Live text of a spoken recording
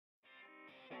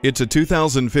It's a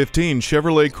 2015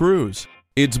 Chevrolet Cruze.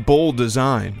 Its bold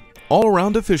design,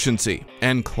 all-around efficiency,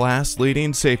 and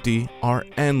class-leading safety are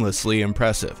endlessly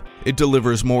impressive. It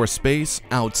delivers more space,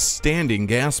 outstanding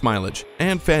gas mileage,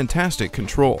 and fantastic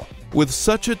control. With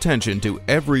such attention to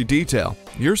every detail,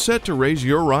 you're set to raise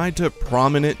your ride to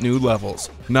prominent new levels.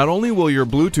 Not only will your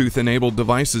Bluetooth-enabled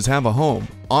devices have a home,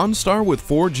 OnStar with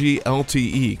 4G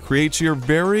LTE creates your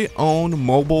very own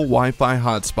mobile Wi-Fi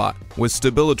hotspot. With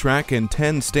StabiliTrak and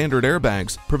 10 standard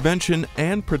airbags, prevention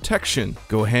and protection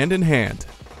go hand in hand.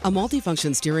 A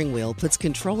multifunction steering wheel puts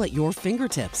control at your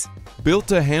fingertips. Built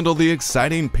to handle the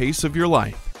exciting pace of your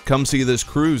life. Come see this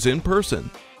Cruze in person.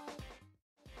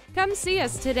 Come see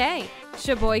us today.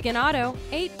 Sheboygan Auto,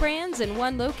 8 brands in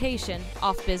 1 location,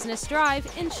 off Business Drive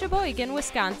in Sheboygan,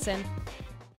 Wisconsin.